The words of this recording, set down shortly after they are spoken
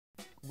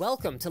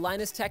Welcome to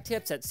Linus Tech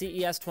Tips at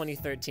CES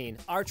 2013.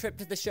 Our trip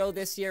to the show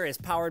this year is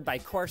powered by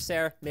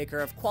Corsair, maker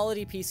of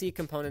quality PC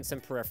components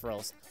and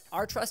peripherals.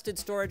 Our trusted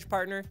storage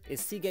partner is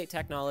Seagate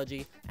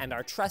Technology, and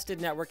our trusted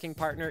networking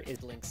partner is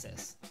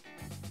Linksys.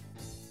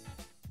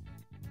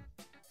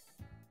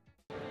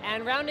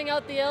 And rounding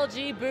out the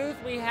LG booth,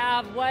 we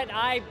have what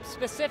I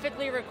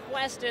specifically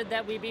requested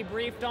that we be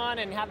briefed on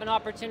and have an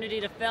opportunity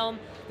to film.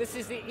 This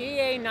is the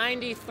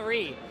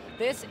EA93.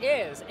 This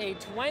is a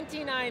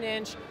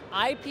 29-inch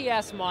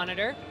IPS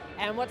monitor,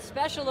 and what's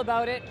special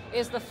about it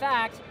is the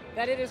fact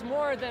that it is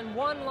more than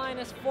one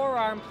Linus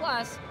forearm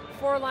plus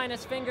 4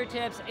 Linus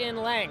fingertips in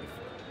length.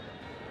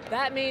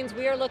 That means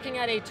we are looking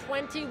at a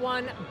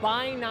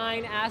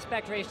 21:9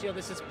 aspect ratio.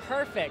 This is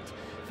perfect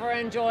for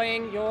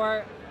enjoying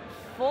your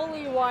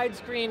fully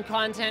widescreen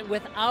content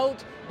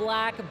without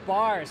black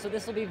bars. So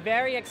this will be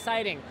very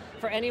exciting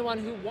for anyone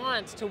who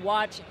wants to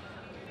watch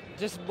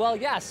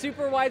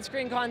super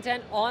widescreen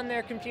content on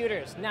their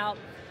computers. Now,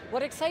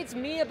 what excites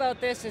me about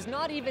this is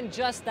not even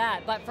just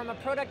that, but from a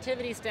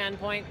productivity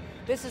standpoint,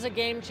 this is a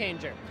game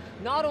changer.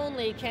 Not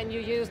only can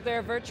you use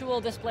their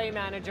virtual display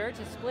manager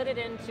to split it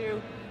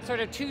into sort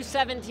of two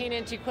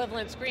 17-inch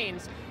equivalent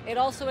screens, it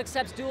also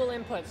accepts dual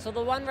inputs. So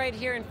the one right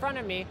here in front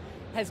of me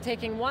has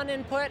taken one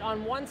input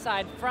on one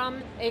side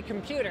from a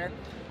computer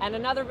and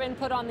another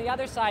input on the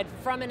other side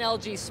from an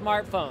LG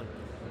smartphone.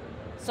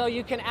 So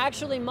you can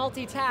actually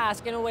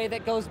multitask in a way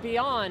that goes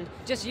beyond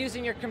just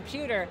using your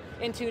computer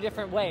in 2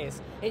 different ways.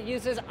 It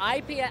uses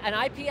an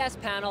IPS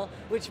panel,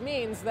 which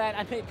means that,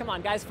 I mean, come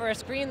on guys, for a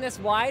screen this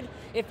wide,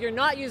 if you're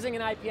not using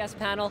an IPS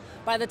panel,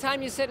 by the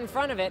time you sit in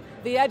front of it,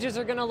 the edges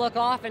are gonna look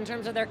off in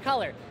terms of their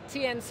color.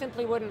 TN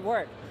simply wouldn't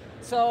work.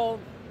 So,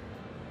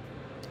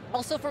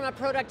 also from a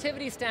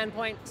productivity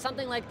standpoint,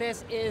 something like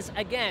this is,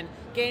 again,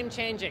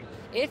 game-changing.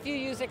 If you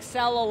use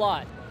Excel a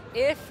lot,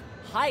 if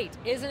height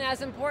isn't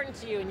as important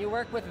to you and you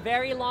work with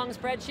very long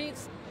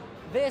spreadsheets,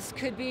 this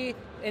could be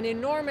an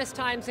enormous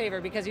time saver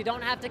because you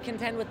don't have to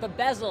contend with the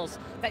bezels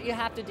that you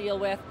have to deal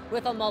with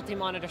a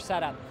multi-monitor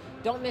setup.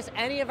 Don't miss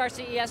any of our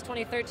CES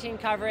 2013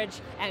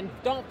 coverage, and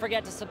don't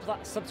forget to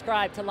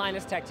subscribe to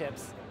Linus Tech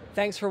Tips.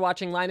 Thanks for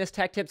watching Linus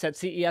Tech Tips at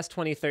CES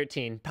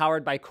 2013,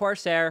 powered by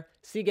Corsair,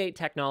 Seagate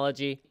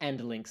Technology, and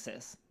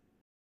Linksys.